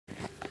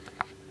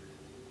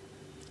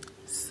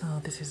So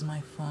this is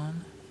my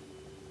phone,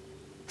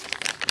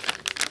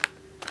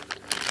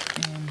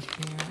 and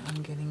here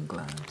I'm getting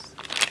gloves.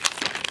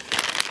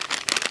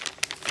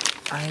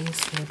 I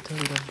slept a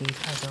little bit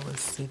as I was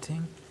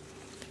sitting,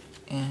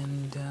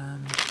 and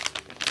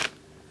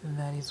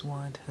that is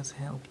what has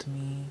helped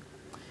me.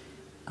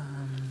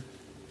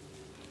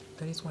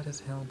 That is what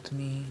has helped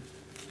me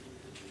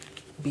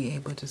be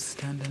able to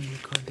stand and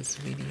record this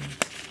video.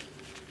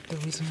 The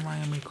reason why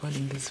I'm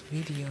recording this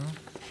video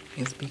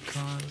is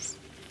because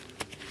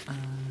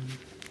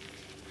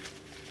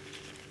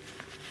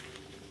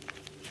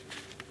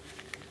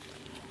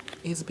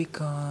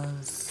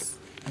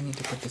I need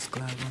to put this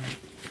glove on.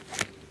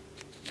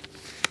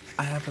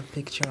 I have a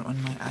picture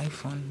on my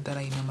iPhone that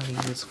I normally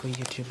use for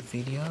YouTube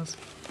videos,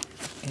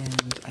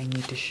 and I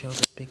need to show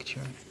the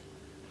picture.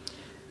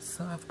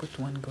 So I've put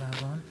one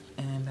glove on,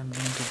 and I'm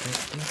going to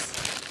get this.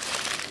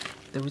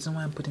 The reason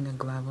why I'm putting a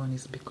glove on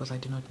is because I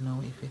do not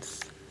know if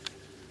it's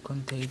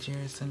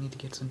contagious and it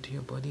gets into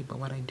your body, but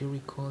what I do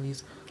recall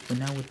is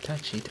when I would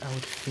touch it, I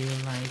would feel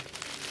like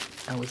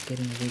I was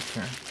getting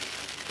weaker.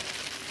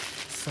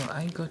 So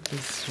I got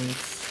these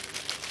sweets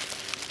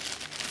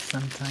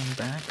some time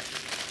back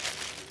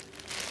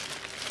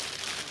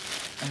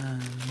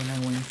when I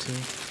went to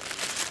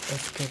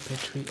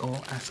Escapetry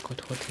or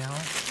Ascot Hotel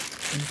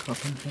in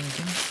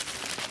Copenhagen,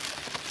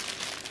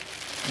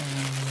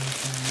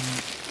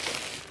 and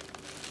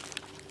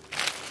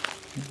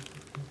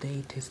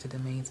they tasted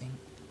amazing.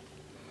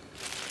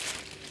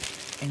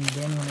 And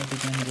then when I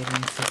began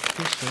getting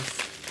suspicious,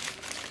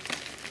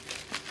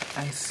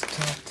 I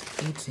stopped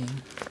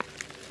eating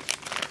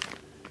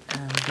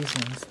these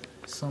ones.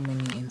 So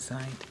many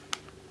inside,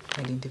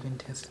 I didn't even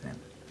test them.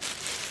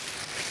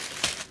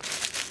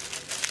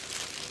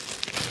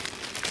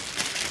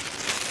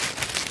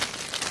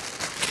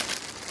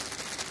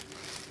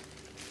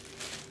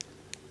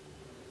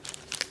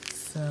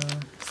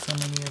 So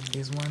many of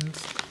these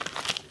ones,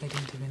 I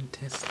didn't even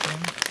test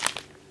them.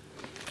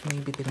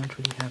 Maybe they don't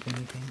really have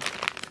anything.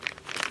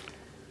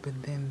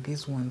 But then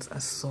these ones are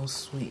so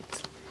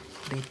sweet.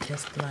 They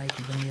taste like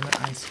vanilla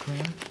ice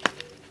cream.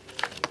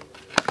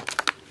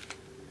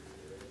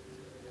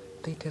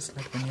 They taste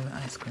like vanilla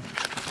ice cream.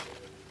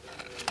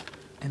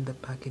 And the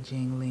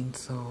packaging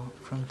linso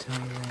from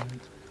Thailand.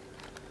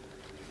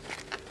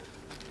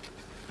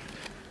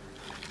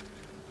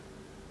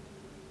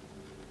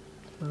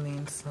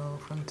 Linso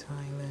from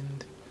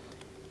Thailand.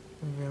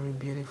 Very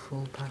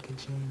beautiful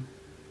packaging.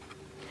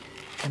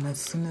 And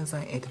as soon as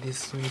I ate these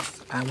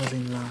sweets, I was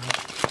in love.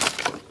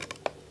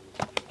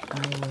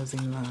 I was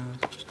in love.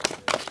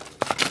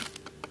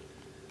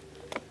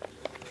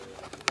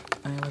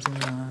 I was in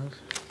love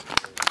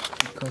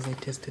because they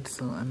tasted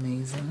so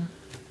amazing.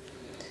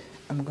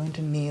 I'm going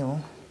to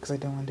kneel because I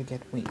don't want to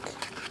get weak.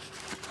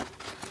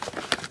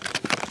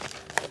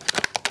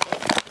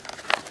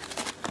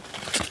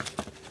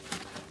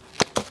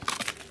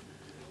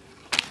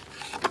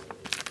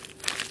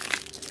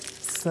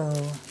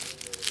 So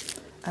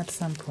at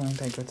some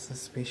point I got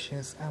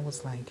suspicious. I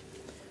was like,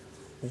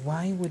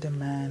 why would a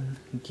man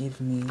give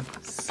me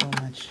so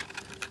much,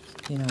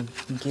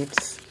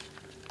 gifts?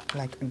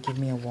 Like give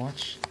me a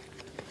watch,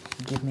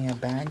 give me a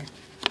bag,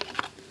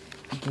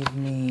 give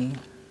me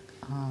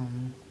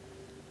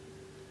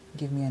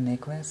a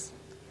necklace,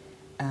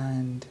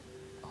 and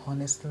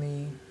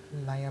honestly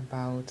lie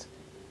about,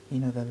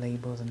 the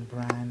labels and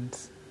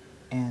brands,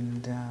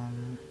 and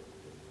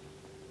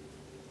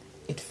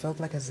it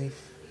felt like as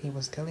if he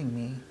was telling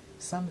me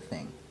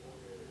something,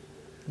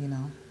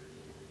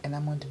 and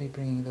I'm going to be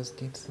bringing those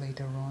gifts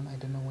later on. I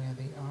don't know where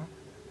they are,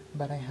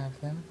 but I have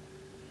them.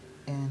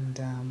 And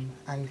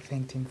I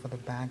thanked him for the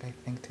bag, I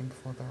thanked him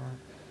for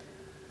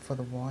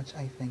the watch,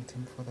 I thanked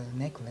him for the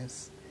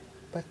necklace,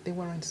 but they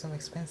weren't so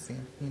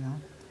expensive,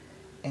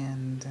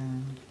 and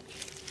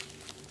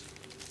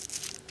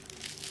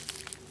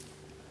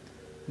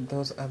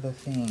those other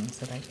things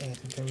that I ate,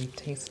 very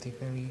tasty,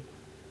 very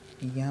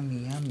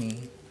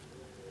yummy,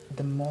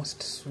 the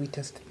most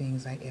sweetest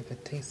things I ever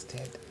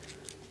tasted.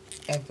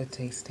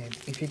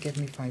 If you gave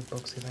me 5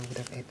 boxes, I would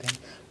have ate them,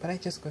 but I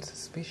just got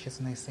suspicious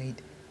and I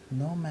said,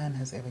 no man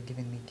has ever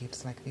given me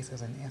gifts like this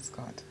as an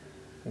escort.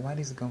 What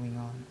is going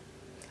on?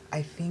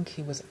 I think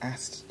he was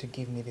asked to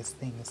give me these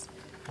things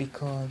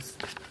because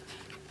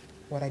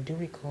what I do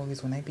recall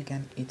is when I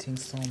began eating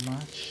so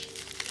much,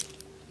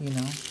 he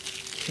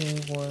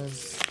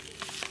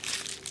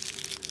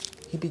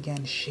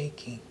began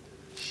shaking.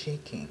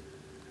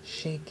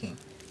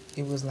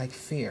 It was like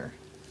fear.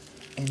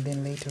 And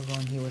then later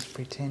on he was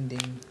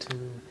pretending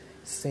to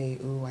say,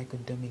 oh, I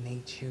could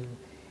dominate you.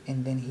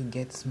 And then he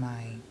gets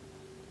me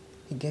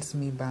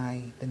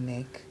by the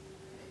neck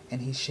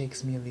and he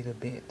shakes me a little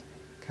bit,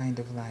 kind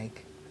of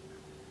like,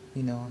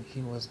 he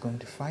was going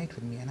to fight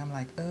with me. And I'm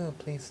like, oh,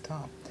 please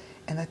stop.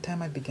 And that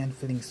time I began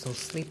feeling so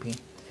sleepy.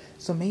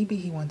 So maybe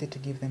he wanted to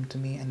give them to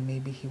me, and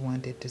maybe he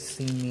wanted to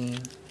see me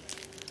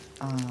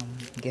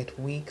get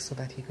weak so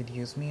that he could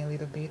use me a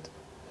little bit.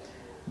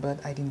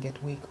 But I didn't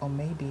get weak, or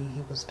maybe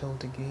he was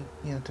told to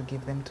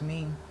give them to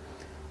me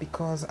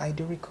because I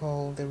do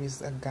recall there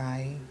is a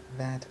guy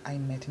that I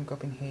met in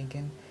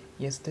Copenhagen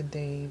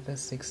yesterday, the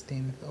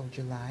 16th of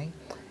July,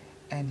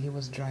 and he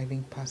was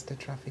driving past the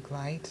traffic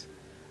light,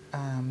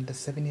 the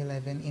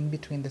 7-Eleven, in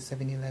between the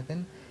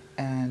 7-Eleven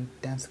and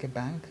Danske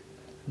Bank,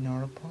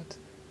 Norrport,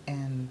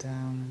 and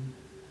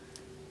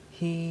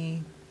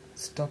he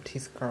stopped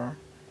his car,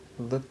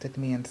 looked at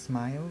me and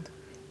smiled,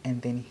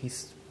 and then he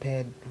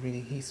sped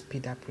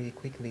up really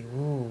quickly,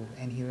 woo,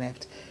 and he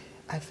left.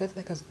 I felt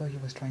like as though he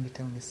was trying to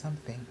tell me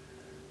something,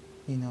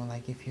 you know,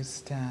 like if you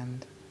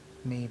stand,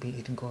 maybe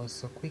it goes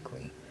so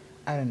quickly.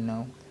 I don't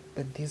know,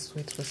 but these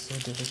sweets were so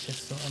delicious,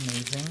 so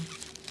amazing.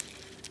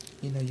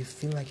 You know, you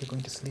feel like you're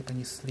going to sleep and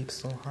you sleep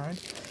so hard.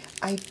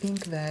 I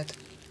think that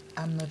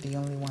I'm not the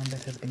only one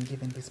that has been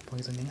given this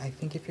poisoning. I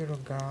think if you're a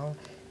girl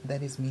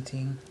that is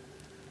meeting,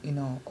 you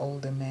know,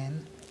 older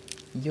men,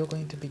 you're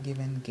going to be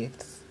given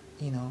gifts,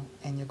 you know,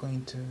 and you're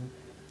going to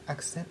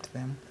accept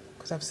them.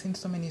 Because I've seen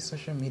so many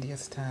social media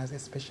stars,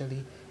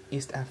 especially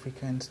East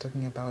Africans,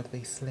 talking about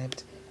they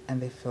slept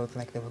and they felt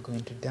like they were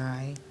going to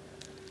die.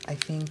 I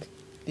think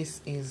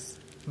this is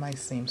my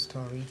same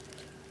story.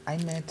 I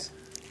met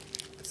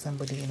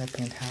somebody in a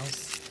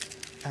penthouse,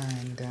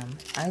 and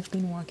I've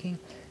been working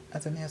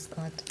as an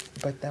escort,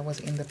 but that was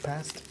in the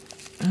past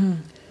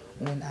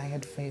when I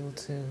had failed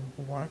to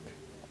work,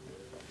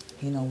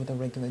 you know, with a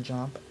regular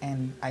job,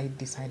 and I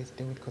decided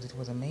to do it because it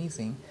was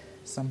amazing.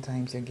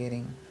 Sometimes you're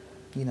getting,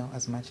 you know,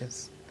 as much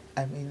as,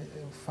 I mean,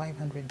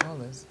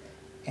 $500,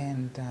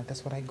 and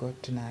that's what I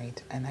got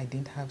tonight. And I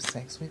didn't have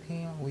sex with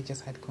him, we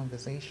just had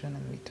conversation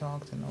and we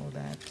talked and all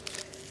that.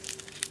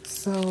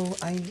 So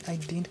I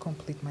didn't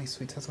complete my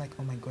sweets. I was like,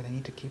 oh my god, I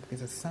need to keep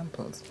these as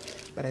samples,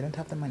 but I don't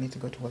have the money to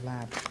go to a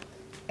lab,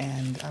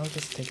 and I'll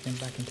just take them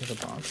back into the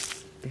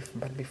box.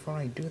 But before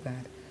I do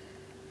that,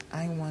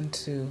 I want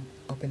to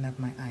open up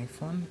my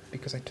iPhone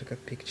because I took a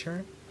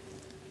picture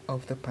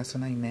of the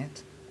person I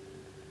met,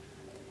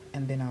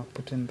 and then I'll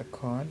put in the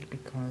code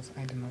because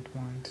I do not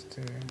want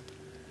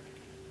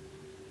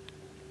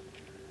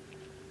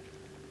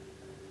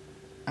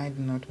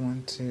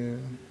to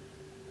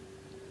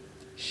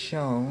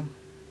show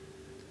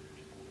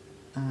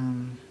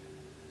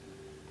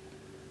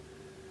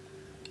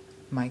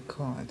my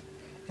code.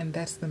 And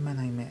that's the man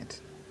I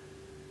met.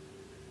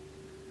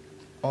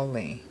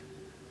 Ole.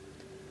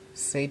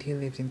 Said he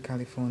lived in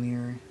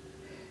California,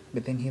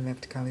 but then he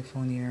left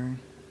California.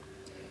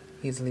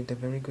 He's lived a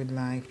very good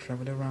life,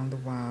 traveled around the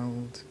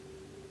world,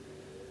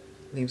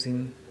 lives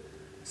in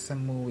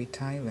Samui,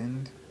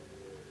 Thailand.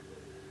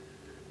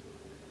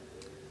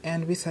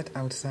 And we sat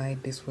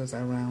outside. This was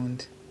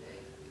around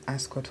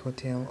Ascot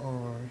Hotel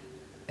or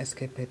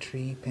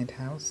Escapetri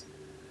Penthouse.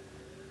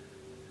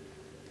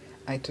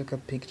 I took a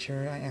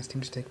picture. I asked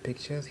him to take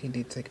pictures. He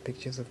did take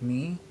pictures of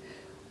me.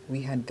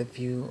 We had the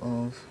view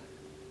of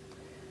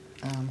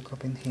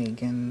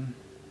Copenhagen,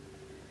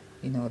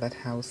 you know, that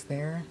house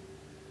there.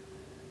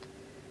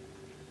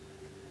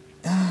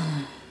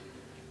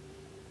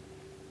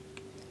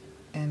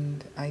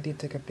 And I did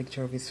take a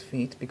picture of his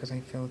feet because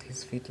I felt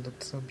his feet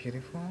looked so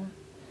beautiful.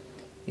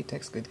 He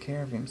takes good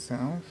care of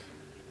himself.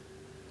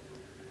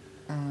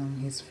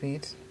 His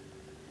feet,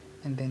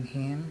 and then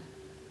him,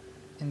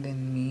 and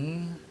then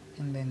me,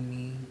 and then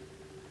me.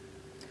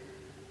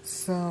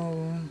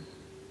 So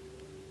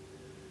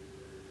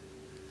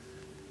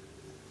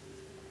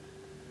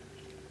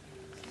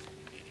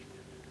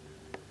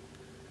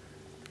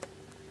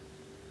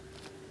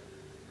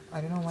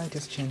I don't know why I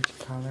just changed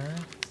color.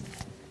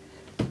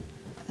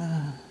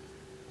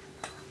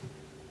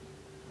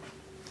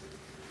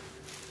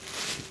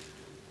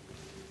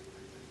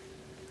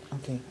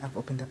 Okay, I've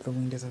opened up the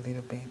windows a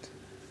little bit.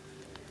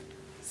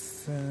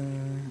 So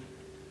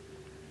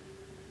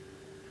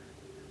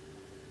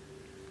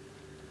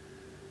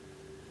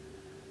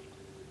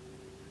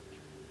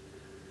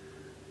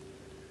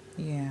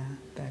yeah,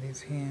 that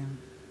is him.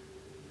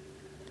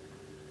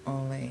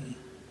 Ole.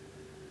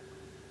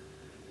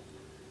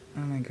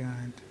 Oh my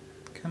god.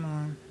 Come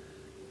on.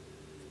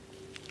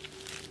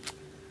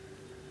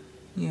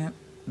 Yep,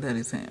 that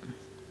is him.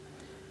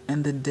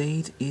 And the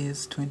date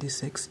is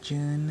 26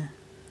 June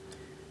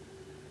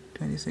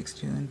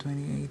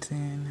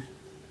 2018.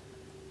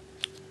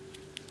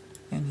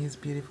 And his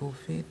beautiful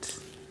feet.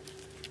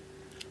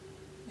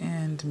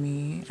 And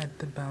me at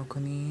the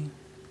balcony,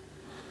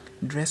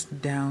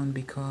 dressed down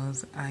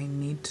because I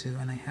need to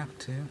and I have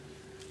to.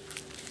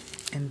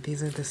 And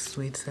these are the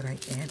sweets that I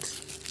ate.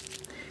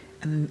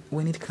 And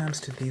when it comes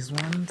to these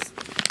ones,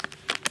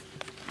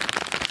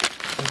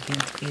 I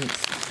didn't eat.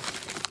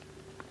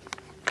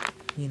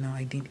 You know,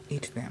 I didn't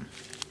eat them.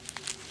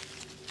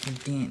 I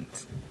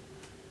didn't.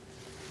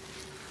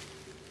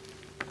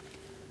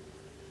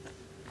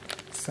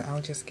 So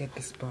I'll just get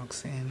this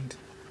box and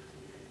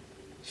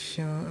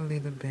show a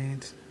little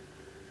bit.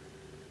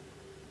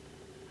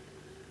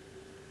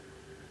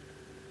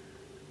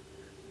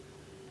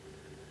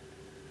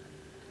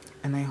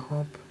 And I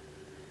hope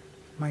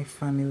my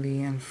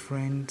family and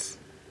friends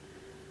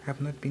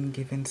have not been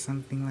given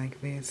something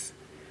like this,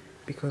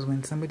 because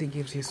when somebody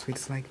gives you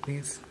sweets like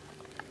this,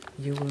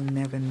 You will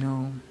never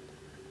know.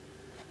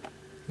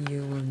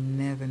 You will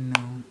never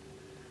know.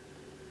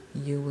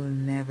 You will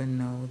never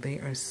know. They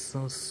are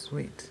so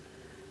sweet.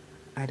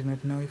 I do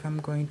not know if I'm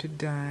going to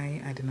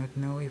die. I do not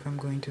know if I'm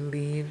going to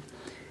live.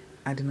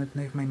 I do not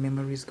know if my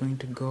memory is going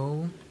to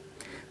go.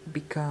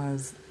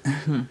 Because,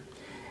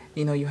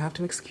 you know, you have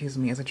to excuse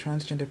me. As a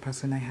transgender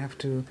person, I have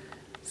to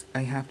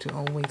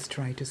always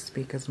try to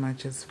speak as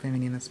much as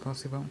feminine as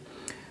possible.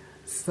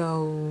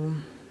 So,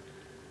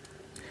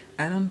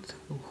 I don't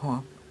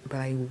hope, but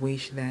I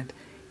wish that,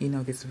 you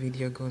know, this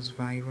video goes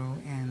viral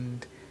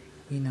and,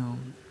 you know,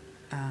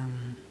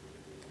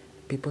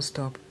 people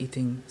stop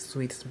eating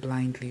sweets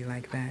blindly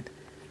like that.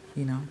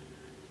 You know,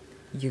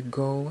 you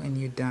go and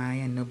you die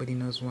and nobody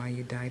knows why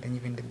you died, and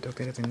even the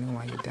doctor doesn't know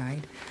why you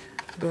died.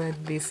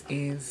 But this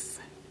is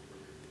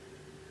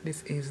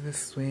the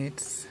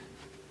sweets.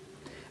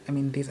 I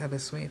mean, these are the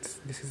sweets.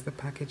 This is the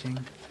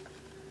packaging.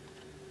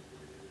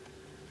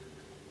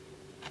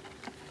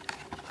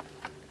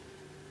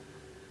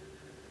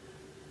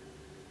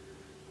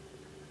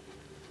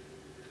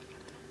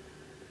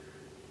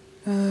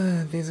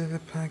 These are the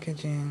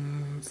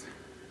packagings.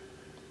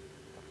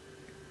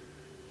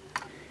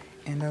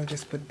 And I'll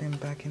just put them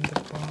back in the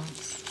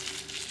box.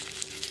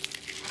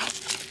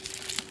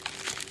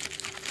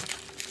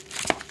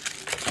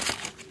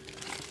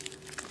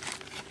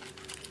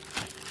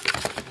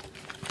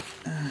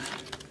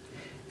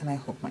 And I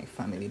hope my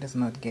family does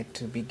not get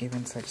to be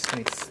given such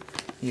sweets.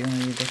 You know,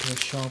 you go to a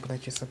shop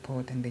that you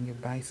support and then you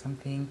buy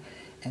something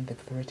and they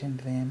threaten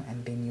them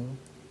and then you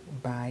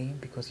buy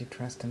because you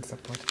trust and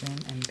support them,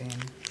 and then,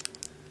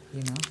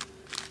 you know.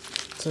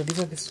 So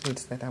these are the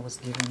sweets that I was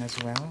given as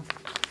well.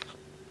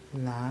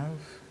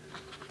 Love.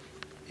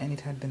 And it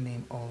had the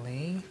name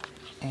Ole.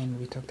 And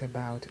we talked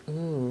about,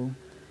 ooh,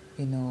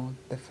 you know,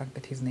 the fact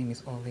that his name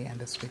is Ole and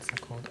the sweets are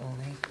called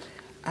Ole.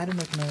 I do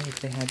not know if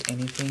they had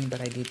anything,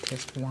 but I did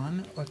test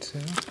one or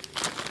two,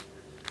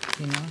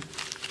 you know.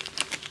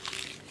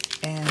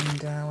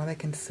 And what I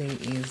can say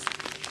is,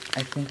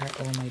 I think I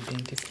owe my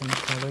dentist an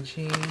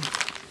apology.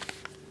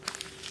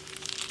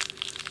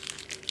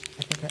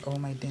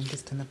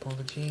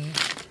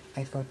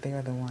 I thought they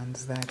are the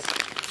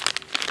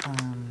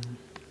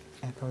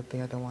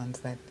ones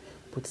that,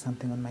 put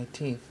something on my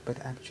teeth, but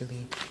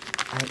actually,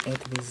 I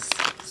ate these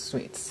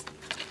sweets,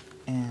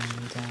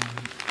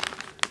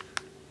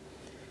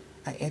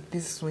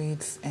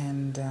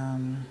 and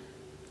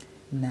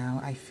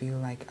now I feel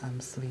like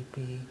I'm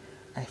sleepy.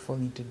 I fall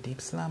into deep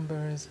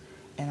slumbers,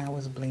 and I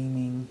was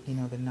blaming, you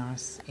know, the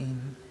nurse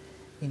in,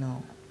 you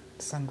know,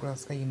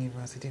 Sangroska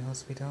University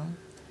Hospital.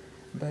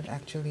 But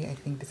actually, I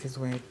think this is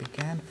where it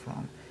began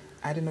from.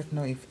 I do not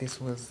know if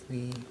this was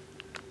the,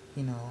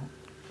 you know,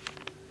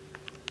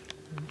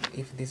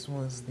 if this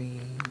was the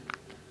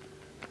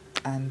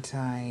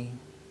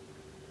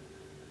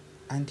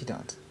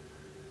antidote.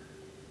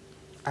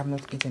 I've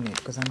not eaten it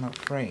because I'm not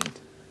afraid.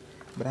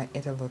 But I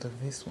ate a lot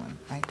of this one.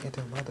 I ate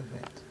a lot of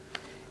it.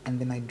 And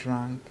then I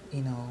drank,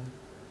 you know,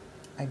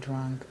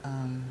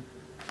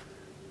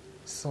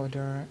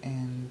 soda,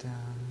 and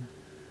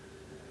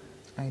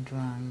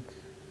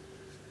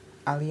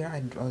earlier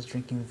I was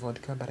drinking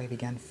vodka, but I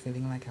began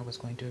feeling like I was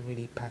going to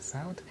really pass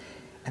out.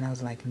 And I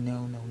was like,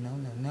 no.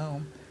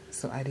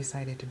 So I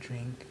decided to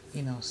drink,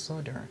 you know,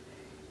 soda.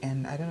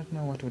 And I don't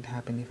know what would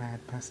happen if I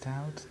had passed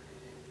out.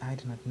 I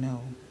do not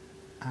know.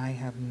 I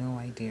have no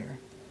idea.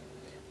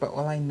 But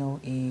all I know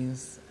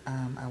is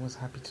I was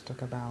happy to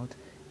talk about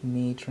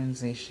me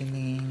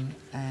transitioning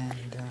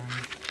and,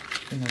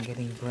 you know,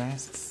 getting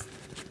breasts.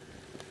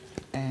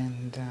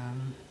 And,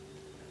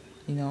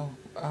 you know,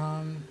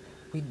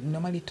 we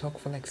normally talk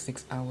for like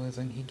 6 hours,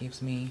 and he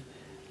gives me,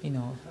 you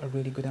know, a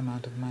really good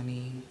amount of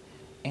money.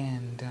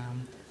 And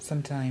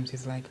sometimes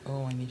he's like,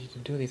 oh, I need you to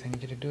do this, I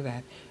need you to do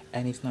that.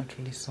 And it's not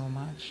really so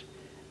much.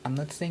 I'm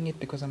not saying it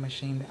because I'm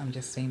ashamed. I'm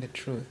just saying the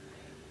truth.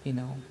 You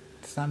know,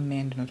 some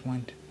men do not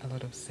want a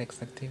lot of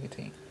sex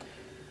activity.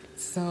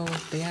 So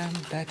yeah,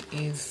 that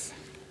is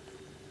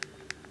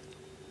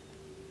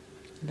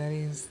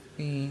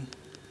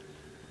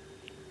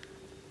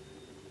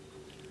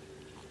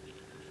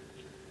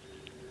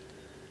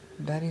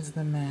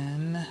the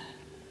man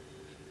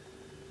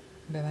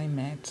that I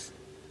met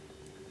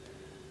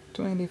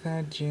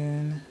 26th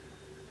June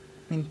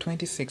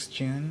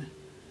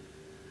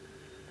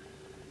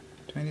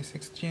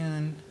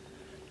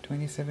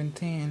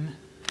 2017.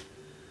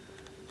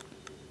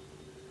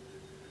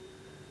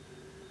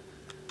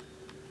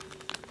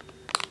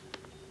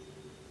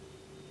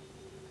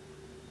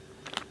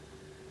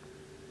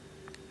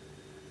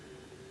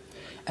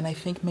 And I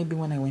think maybe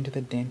when I went to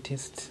the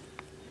dentist,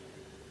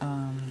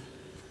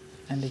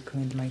 and they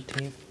cleaned my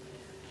teeth,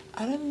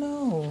 I don't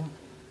know.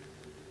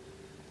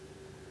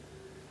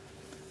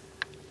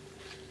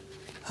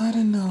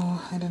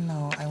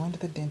 I went to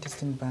the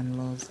dentist in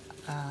Banlos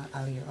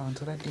earlier on,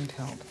 so that didn't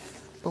help.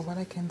 But what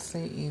I can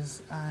say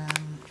is,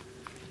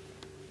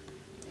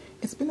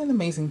 it's been an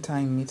amazing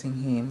time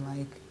meeting him.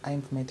 Like,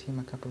 I've met him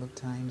a couple of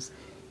times.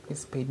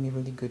 He's paid me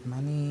really good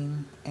money,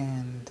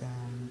 and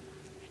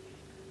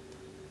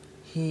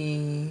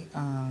he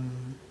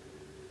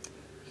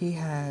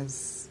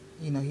has,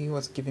 he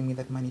was giving me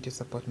that money to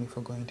support me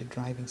for going to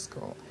driving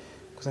school,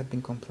 because I've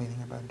been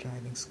complaining about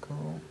driving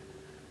school.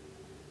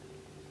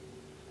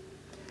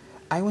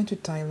 I went to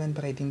Thailand,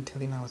 but I didn't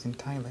tell him I was in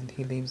Thailand.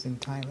 He lives in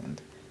Thailand,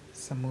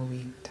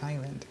 Samui,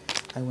 Thailand.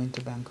 I went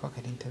to Bangkok.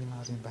 I didn't tell him I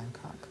was in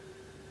Bangkok.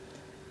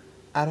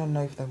 I don't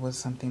know if that was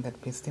something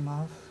that pissed him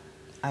off.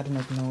 I do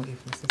not know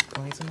if this is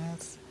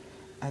poisonous.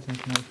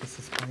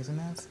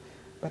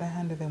 But I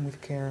handle them with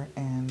care,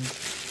 and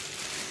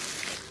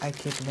I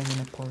keep them in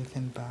a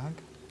polythene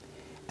bag.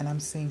 And I'm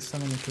seeing so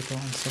many people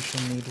on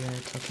social media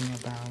talking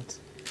about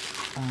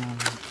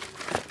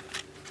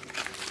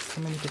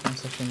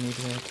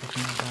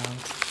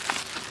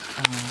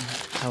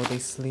how they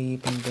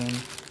sleep and then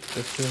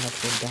they feel like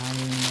they're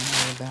dying and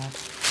all that.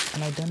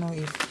 And I don't know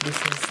if this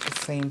is the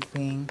same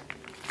thing.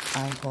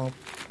 I hope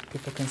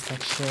people can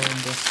start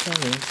sharing their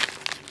stories,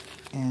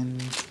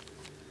 and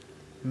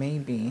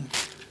maybe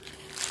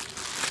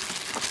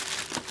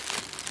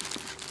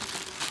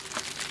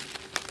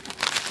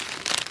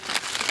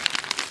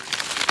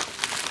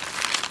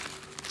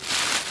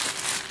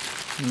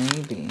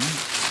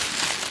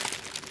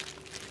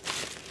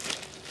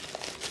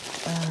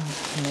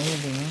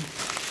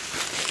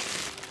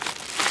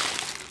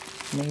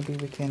maybe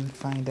we can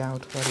find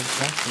out what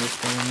exactly is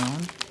going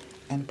on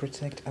and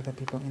protect other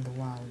people in the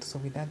wild. So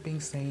with that being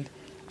said,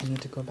 I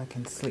need to go back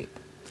and sleep.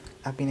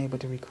 I've been able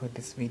to record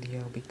this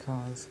video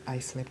because I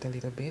slept a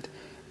little bit,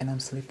 and I'm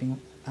sleeping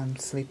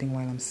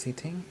while I'm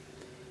sitting,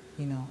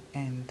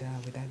 and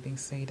with that being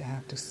said, I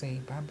have to say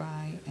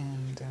bye-bye,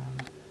 and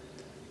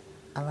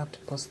I'll have to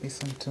post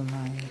this onto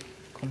my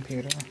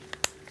computer.